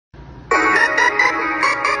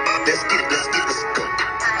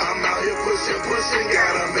I'm out here pushing,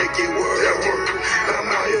 gotta make it work. I'm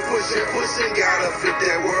out here pushing, gotta fit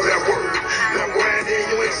that work. No grinding,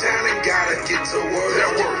 you ain't shining, gotta get to work.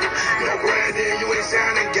 No grinding, you ain't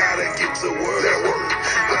shining, gotta get to work.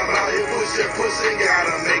 I'm out here pushing,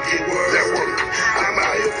 gotta make it work. I'm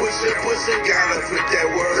out here pushing, gotta fit that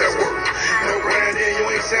work. No grinding, you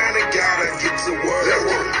ain't shining, gotta get to work.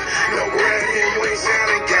 No grinding, you ain't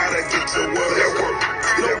shining, gotta get to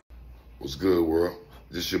work. What's good, world?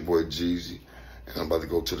 This your boy Jeezy, and I'm about to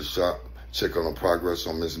go to the shop, check on the progress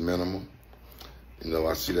on Miss Minimum. You know,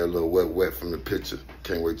 I see that little wet from the picture.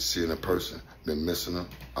 Can't wait to see it in person. Been missing her.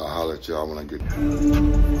 I'll holler at y'all when I get there.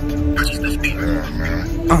 Yeah, man.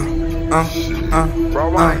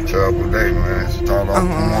 Terrible day, man. Start off.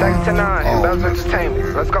 Second to none, Bells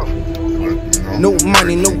Entertainment. Let's go. New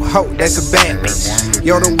money, new hoe, that's a bad bitch.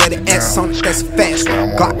 Yo, the way the ass on it, that's a fast one.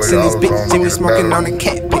 Glocks in this bitch, Jimmy smoking on a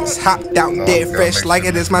cat bitch. Hopped out dead fresh like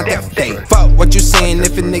it is my death day. Fuck what you saying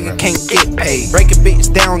if a nigga can't get paid. Break a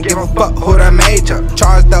bitch down, give a fuck who done major.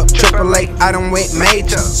 Charged up AAA, I done went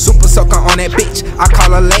major. Super sucker on that bitch, I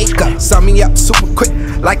call her Laker. Sum me up super quick,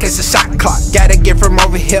 like it's a shot clock. Gotta get from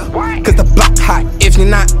over here, cause the block hot. If you're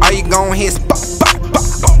not, are you gon' hit spot?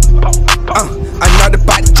 Another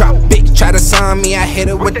body drop, bitch. Try to sign me, I hit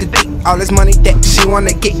her with the dick. All this money that she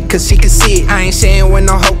wanna get, cause she can see it. I ain't sharing with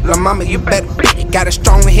no hope, la mama, you better beat it. Got a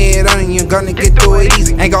strong head on and you're gonna get through it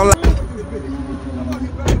easy. Ain't gon' lie.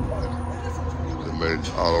 They made it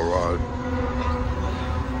auto rod.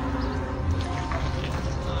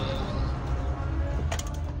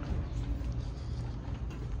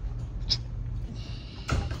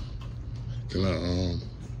 Can I,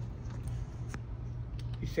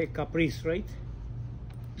 You say Caprice, right?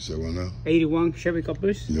 you said what now? 81 Chevy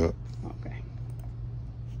Caprice? Yep. Okay.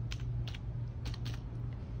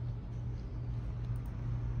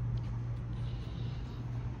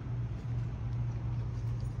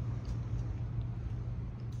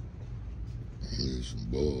 I need some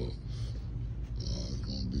bulbs. It's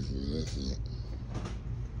gonna be for that shit.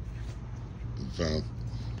 Found.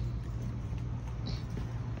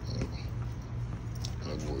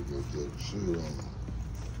 That boy got that shit on.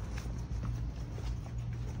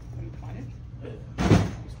 Can you find it?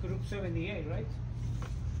 It's group 78, right?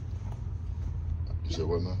 You said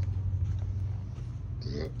what now?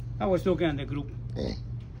 Yeah. I was looking at the group. Oh.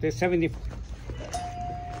 The 70.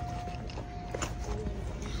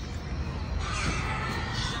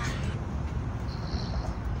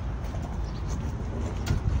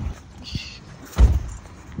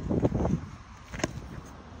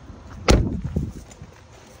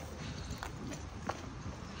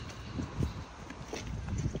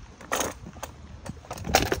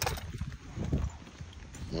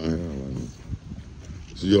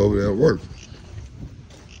 So you over there at work?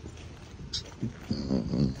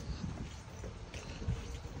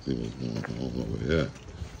 See what's going on over here.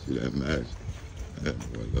 See that match? That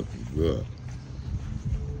boy looking good.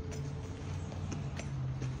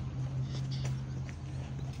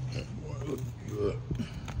 That boy looking good.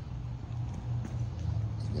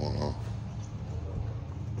 What's going on?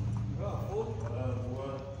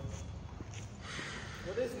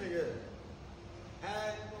 What this nigga?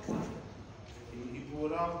 He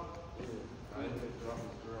pulled off? Yeah. I didn't drop his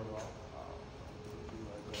girl off.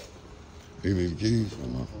 He need keys or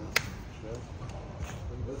no?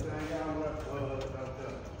 Let's hang out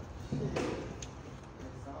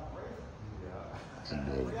That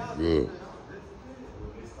boy looking good.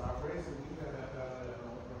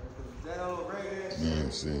 Man, I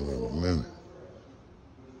ain't seen him in a minute.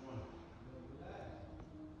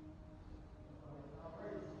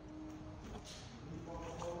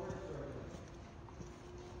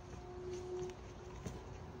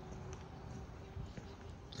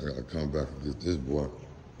 I gotta come back and get this boy.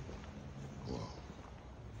 Well,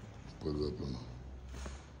 put it up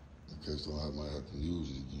in case I might have to use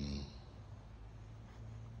it again.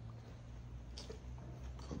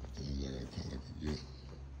 Couple things I gotta come back and get.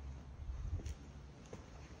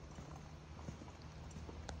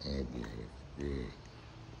 Oh boy, that's good.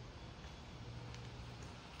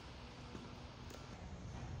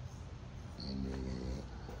 One more like that.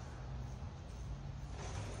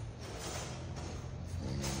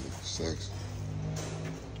 Sexy.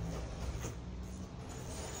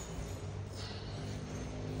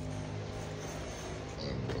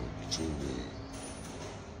 That boy too good.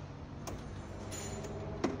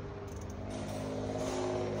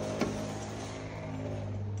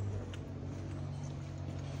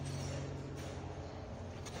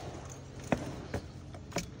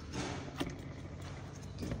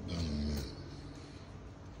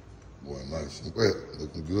 Boy, nice and wet,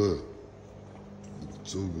 looking good.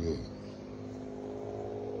 Too good.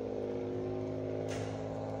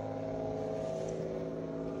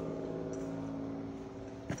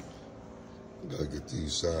 Gotta get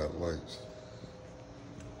these side lights.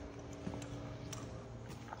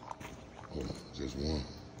 Oh, just one.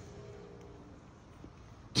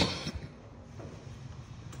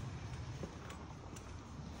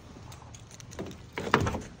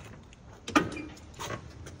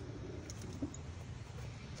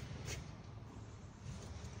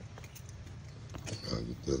 Gotta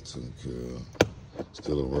get that taken care of.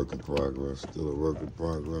 Still a work in progress. Still a work in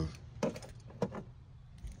progress.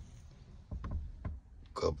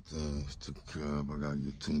 Couple things took care of. I gotta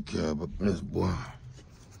get taken care of up in this boy.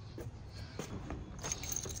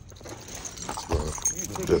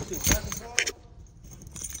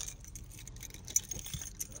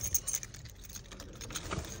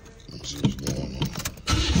 Let's see what's going on.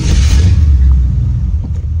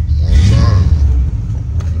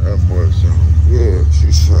 That boy sound good.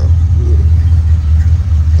 She sound good.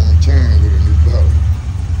 On time with a new bottle.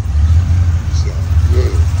 Sound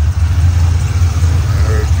good. I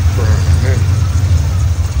heard you burning it.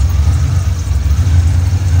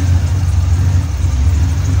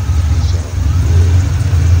 Sound good.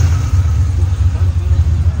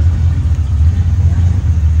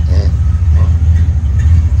 Huh?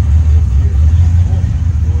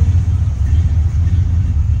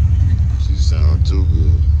 She sound too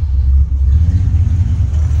good.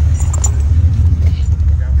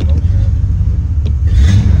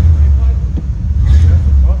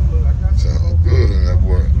 Sound good in that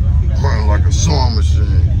boy. Running like a sewing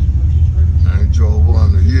machine. I ain't drove one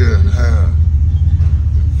in a year and a half.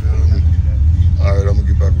 You feel me? All right, I'm gonna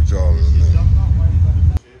get back with y'all in a minute.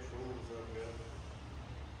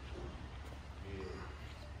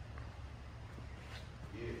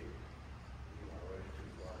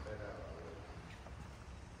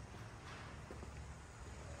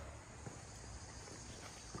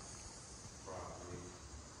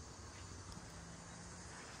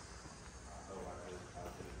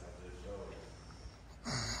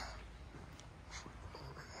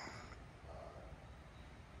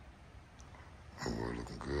 That boy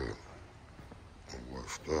looking good. That boy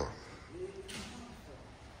stuff.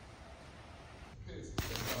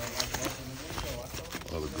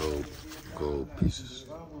 Other gold pieces.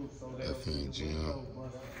 FNGM.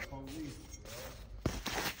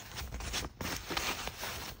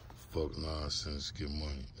 Fuck nonsense, get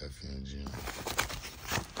money. FNGM.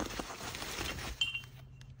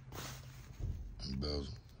 And bezel.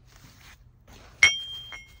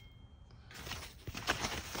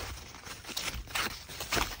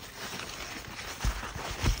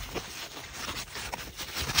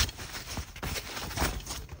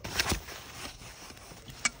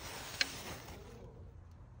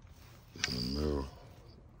 In the mirror,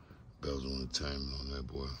 bezel entertainment on that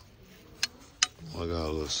boy. I got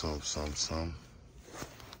a little something,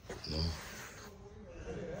 you know.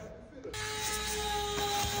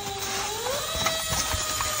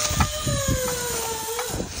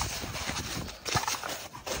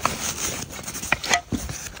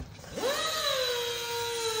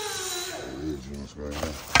 These joints right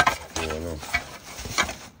here, boy, them.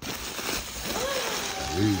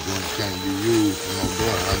 These joints can't be used for no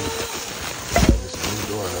door handle.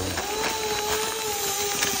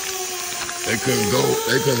 They couldn't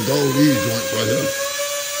go these joints right here.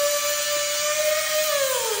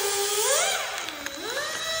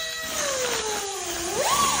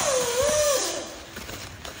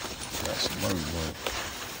 Got some other joints.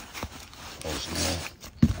 Oh, small.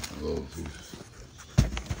 Little pieces.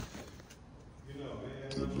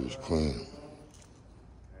 That bitch clean.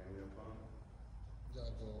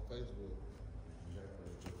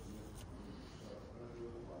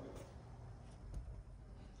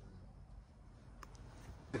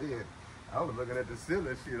 Yeah, I was looking at the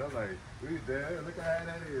ceiling shit. I'm like, we there. Look how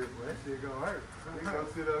that is. Well, that shit gonna hurt. We gonna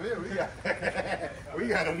sit up here. We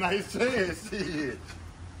got a nice chance. Shit.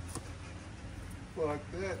 Fuck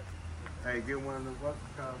that. Hey, get one of the what's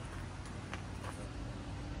called.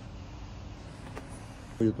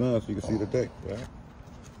 Put your thumb so you can see the deck, right?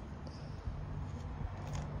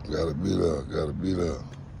 Gotta be there.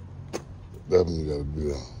 Definitely gotta be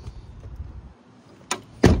there.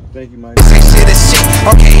 Thank you, Mike. Say shit is shit.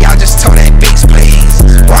 Okay, y'all just told that bitch, please.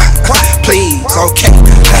 What? Please, okay,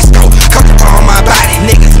 let's go. Come on my body,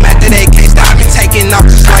 niggas mad that they can't stop me. Taking off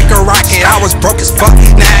just like a rocket. I was broke as fuck,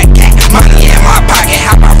 now I got money in my pocket.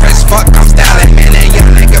 How about fresh fuck? I'm styling, man. That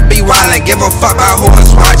young nigga be wildin'. Give a fuck about who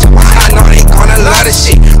is watching. I know they gonna love the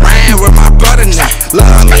shit. Ran with my brother now.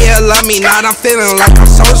 Love me or love me not. I'm feeling like I'm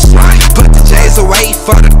so smart. Put the J's away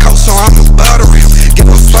for the coast, so I'm a butter him.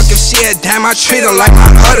 she a dime, I treat her like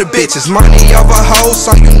my other bitches. Money over hoes,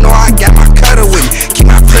 so you know I got my cutter with me. Keep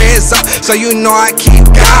my prayers up, so you know I keep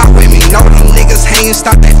God with me. Know them niggas hating,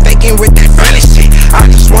 stop that faking with that friendly shit. I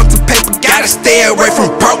just want the paper, gotta stay away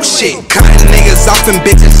from broke shit. Cutting niggas off and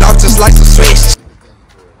bitches off just like some switch.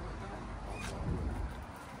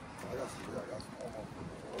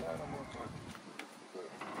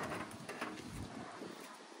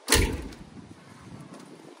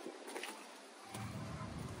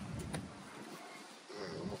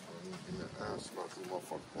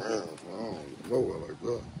 Nowhere like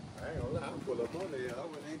that. I ain't gonna lie, I pull up on there, I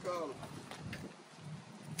wouldn't even call him.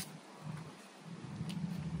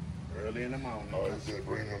 Early in the morning. Oh, he said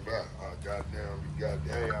bring him back. Goddamn.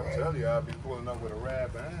 Hey, I'm telling you, I'll be pulling up with a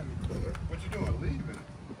ride behind me. What you doing, leaving?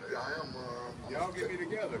 Hey, I am, y'all get me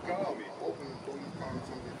together, call me. Open the door, you call me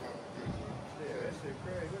something. Yeah, that shit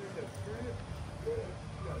crazy. What is that, crib?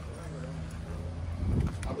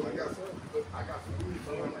 I got some booty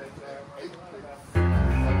on that side right now.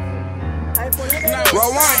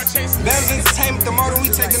 Roll one. Better entertainment, the motor we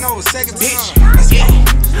taking over. Second bitch.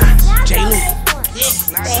 J. Lee.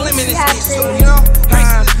 Slim in this bitch, so you know.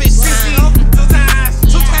 Bitch,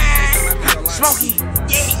 two times. Smokey.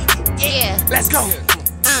 Yeah. Let's go.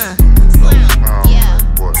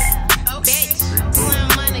 Slim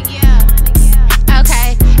money, yeah.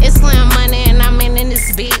 Okay, it's slim money and I'm in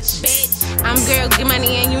this bitch. I'm girl, get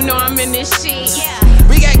money and you know I'm in this shit. Yeah.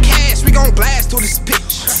 We got cash, we gon' blast through this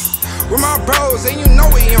bitch. With my bros, and you know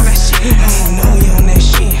we on that shit. I know we on that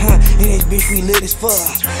shit, huh? In this bitch, we lit as fuck.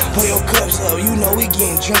 Pull your cups up, you know we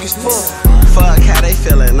getting drunk as fuck. Fuck how they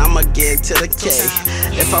feelin', I'ma get to the K.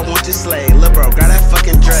 If I want you slay, lil' bro, grab that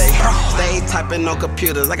fucking Dre. Stay typing on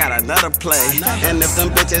computers, I got another play. And if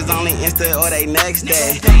them bitches only instant or they next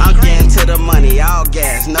day, I'm getting to the money, all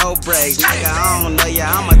gas, no brakes. Nigga, I don't know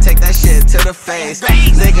ya, I'ma take that shit to the face.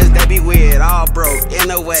 Niggas, they be weird, all broke,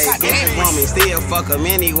 in a way. Get you on me, still fuck them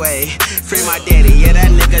anyway. Free my daddy, yeah,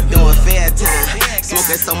 that nigga doing fair time.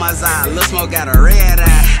 Smoking so my Zion, Lil' Smoke got a red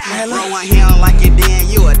eye. Bro, when he don't like you,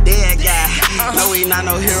 then you a dead guy. No, we not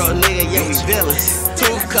no hero, nigga, yeah, we villains. 2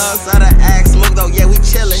 cups of the axe smoke, though, yeah, we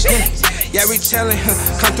chillin'. Yeah, we chillin',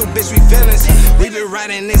 come through, bitch, we villains. We been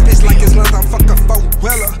riding this bitch like it's motherfucker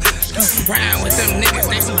 4-wheeler. Round with them niggas,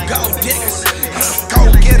 they some gold diggers. Go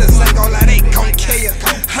getters, ain't gon' lie, they gon' kill ya.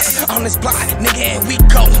 On this block, nigga, and we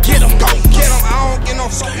gon' get em, gon' get em. I don't get no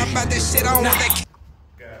fuck about that shit, I don't want that.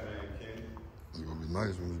 It's gonna be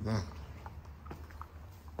nice when it's done.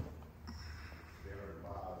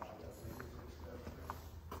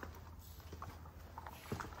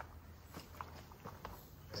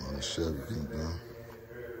 Oh, the Chevy getting done.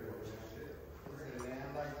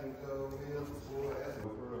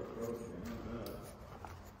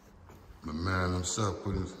 The man himself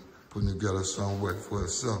putting together some work for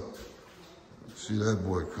himself. See that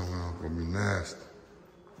boy coming out, gonna be nasty.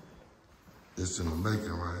 It's in the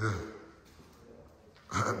making right here.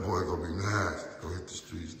 That boy gonna be nasty. Go hit the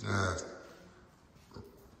streets nasty.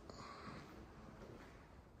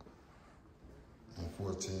 On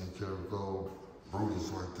 14 karat gold, Brutus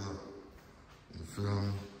right there. You feel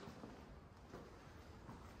me?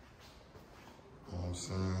 You know what I'm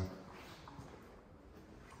saying?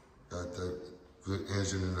 Got that good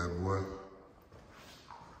engine in that boy.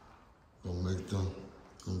 Gonna make them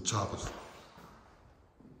choppers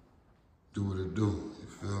do what it do, you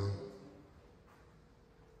feel me?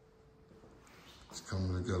 It's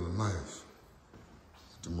coming together nice.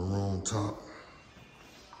 With the maroon top,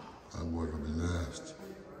 that boy gonna be nasty.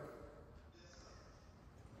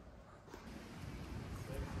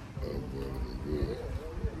 That boy looking good.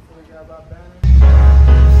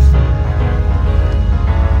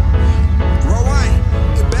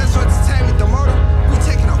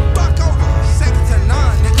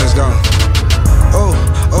 Let's go. Oh,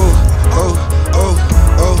 oh, oh, oh, oh,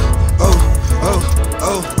 oh, oh, oh,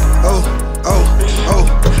 oh, oh, oh,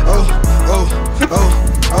 oh, oh, oh,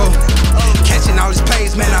 oh. Catching all these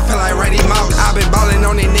plays, man, I feel like Randy Mouse. I've been ballin'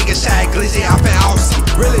 on these niggas, Shaq Glizzy, I feel awesome.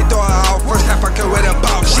 Really throw her out, first half I could with a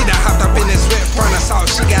ball. She done hopped up in this whip, front of salt,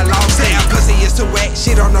 she got lost. Say her pussy is too wet,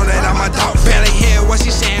 she don't know that I'm a dog. Barely hear what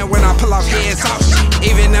she saying when I pull off heads off.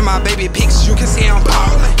 Even in my baby pics, you can see I'm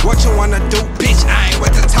ballin'. What you wanna do, bitch? I ain't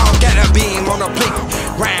with the talk. Got a beam on the plate,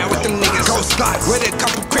 round with them niggas. Ghost blocks with a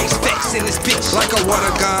couple crates, stacks in this bitch. Like a water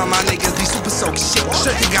gun, my niggas be super soaking shit.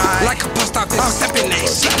 Shut the guy like a post office, I'm stepping that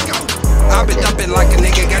shit. I been dumping like a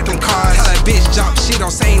nigga got them cars. Tell that bitch jump, she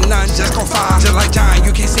don't say nothing, just gon' fire. Just like John, you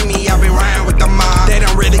can't see me, I been riding with the mob. They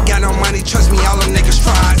don't really got no money, trust me, all them niggas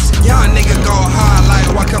frauds. Y'all niggas go hard like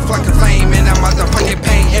walking fucking flame in that motherfucking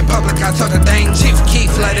pain. In public, I told the thing. Chief Keef,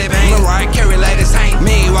 let it bang. Mariah Carey, let it sing.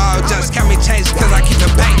 Meanwhile, just got me changed cause I keep the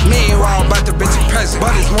bank. Meanwhile, about the bitch present,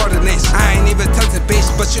 but it's more than this. I ain't even touch the bitch,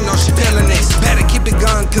 but you know she feeling this. Better keep the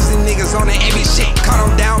gun cause these niggas on that heavy shit. Caught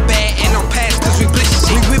them down bad and on pass cause we blitz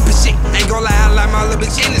shit. We whippin' shit, ain't gon' lie, I like my little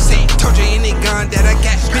bitch innocent. Told you any gun that I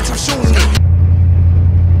got, bitch I'm shooting it.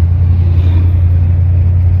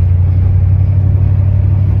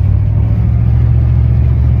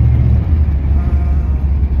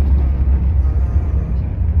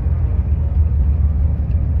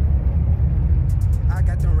 I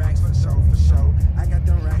got them racks for show. I got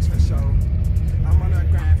them racks for show. I'm on the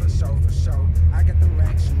grind for show. I got them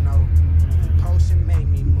racks, you know. Potion made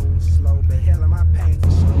me move slow, but hell of my pain for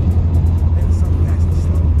show. Living so fast and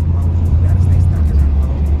slow, gotta stay stuck in that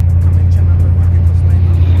mode. Come and trim up the rocket, cause when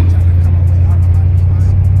I'm trying to come up with all of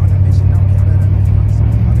my niggas. On a mission, don't care about the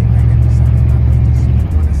millions. All they bring at me, sucking my bridges. On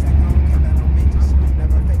a sack, I don't care about no bitches.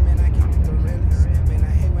 Never fake, man, I keep it the realest. Man,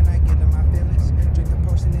 I hate when I get in my feelings. Drink the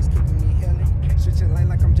potion, it's keeping me healing. Switching lane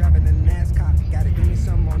like I'm driving a NASCAR. Gotta give me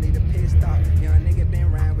some more, need a pit stop. Young nigga been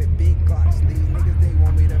round with big glocks. These niggas, they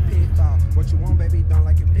want me to pitfall. What you want, baby, don't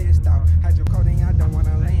like it pissed off. Hydrocodone, I don't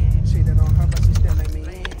wanna land. Cheated on her, but she still let me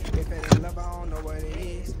in. If it ain't love, I don't know what it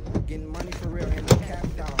is. Getting money for real and no cap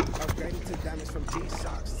dog. Upgraded to diamonds from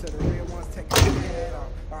G-Shocks. To the real ones, taking their head off.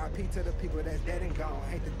 R.I.P. to the people that's dead and gone.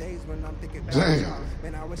 Hate the days when I'm thinking about y'all.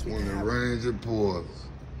 Man, I wish we could have. When the rains and pours,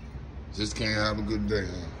 just can't have a good day,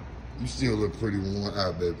 huh? You still look pretty with one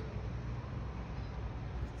eye, baby.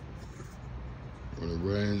 When it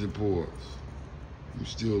rains and pours, you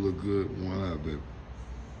still look good with one eye, baby.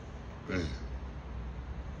 Bam.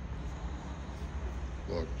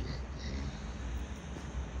 Fuck that,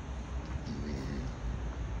 man.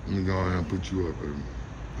 Let me go ahead and put you up, baby.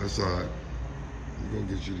 That's all right. We're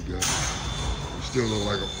gonna get you together. You still look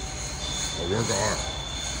like a work of art.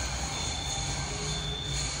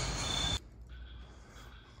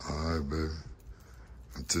 All right, baby.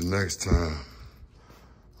 Until next time,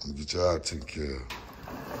 I'm gonna get your eye taken care of.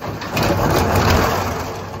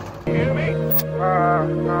 You hear me?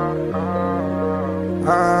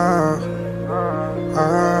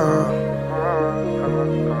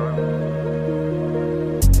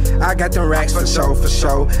 I got them racks for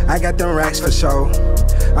show. I got them racks for show.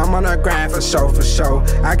 I'm on the grind for show.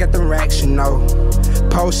 I got them racks, you know.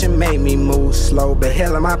 Potion made me move slow, but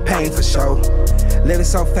hell of my pain for show. Living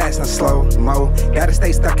so fast and slow mo. Gotta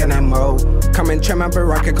stay stuck in that mode. Come and trim my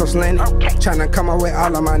Baraka Coast Lenny. Tryna come up with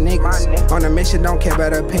all of my niggas. On a mission, don't care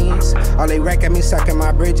about opinions. All they wreck at me, sucking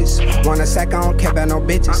my bridges. Wanna sack, I don't care about no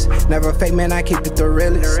bitches. Never fake, man, I keep it the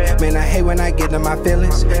realest. Man, I hate when I get in my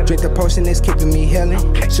feelings. Drink the potion, it's keeping me healing.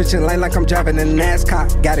 Switching lane like I'm driving a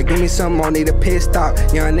NASCAR. Gotta give me some more, need a pit stop.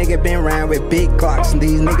 Young nigga been round with big glocks.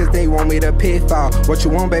 These niggas, they want me to pitfall. What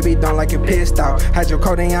you want, baby, don't like it pissed off.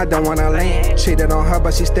 Hydrocodone, I don't wanna land. Cheated on her,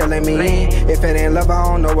 but she still let me in. If it ain't love, I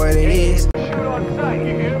don't know what it is. Shoot on sight,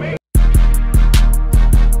 you hear me?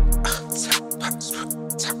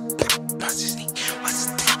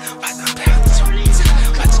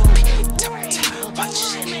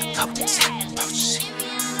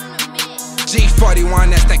 G41,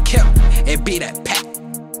 that's the kill. It be that pack.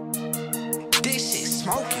 This shit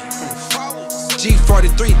smoking.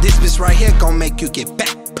 G43, this bitch right here gon' make you get back.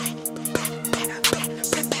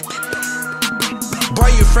 Boy,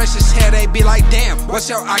 you fresh as hell, they be like, damn, what's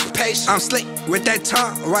your occupation? I'm slick with that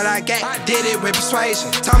tongue, what I got, did it with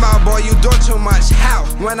persuasion. Talking about, boy, you doing too much. How?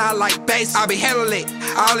 When I like bass, I be handling it.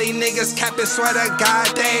 All these niggas capping, swear to God,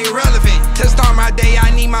 they ain't relevant. To start my day, I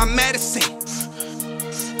need my medicine.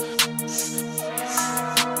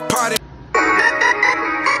 Party.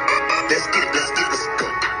 Let's get go.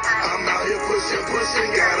 I'm out here pushing,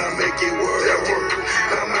 gotta make it work.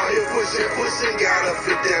 I'm out here pushing, gotta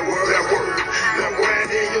fit that work. No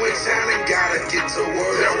grinding, you ain't sounding, gotta get to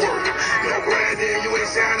work. No grinding, you ain't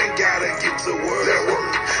sounding, gotta get to work.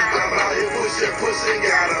 I'm out here pushing,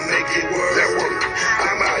 gotta make it work.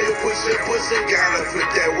 I'm out here pushing, gotta fit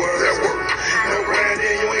that work. No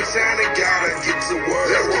grinding, you ain't sounding.